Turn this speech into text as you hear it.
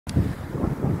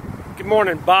Good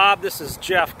morning, Bob. This is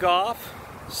Jeff Goff,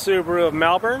 Subaru of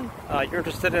Melbourne. You're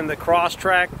interested in the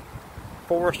Crosstrek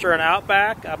Forester and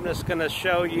Outback. I'm just going to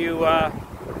show you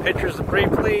pictures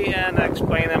briefly and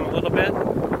explain them a little bit.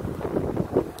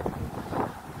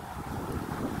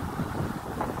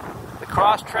 The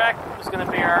Crosstrek is going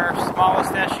to be our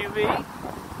smallest SUV.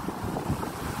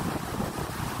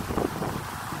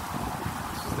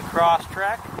 This is the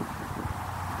Crosstrek.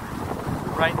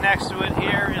 Right next to it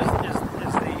here is the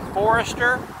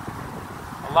Forester,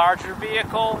 a larger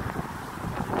vehicle,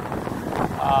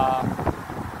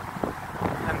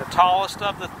 and the tallest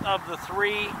of the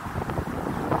three.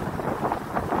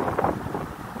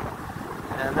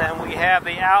 And then we have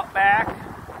the Outback.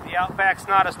 The Outback's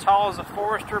not as tall as the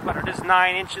Forester, but it is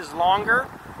 9 inches longer.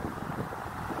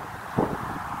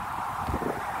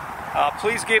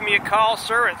 Please give me a call,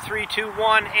 sir, at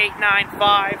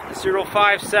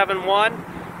 321-895-0571.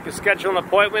 You can schedule an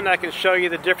appointment and I can show you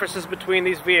the differences between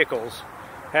these vehicles.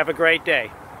 Have a great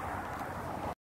day.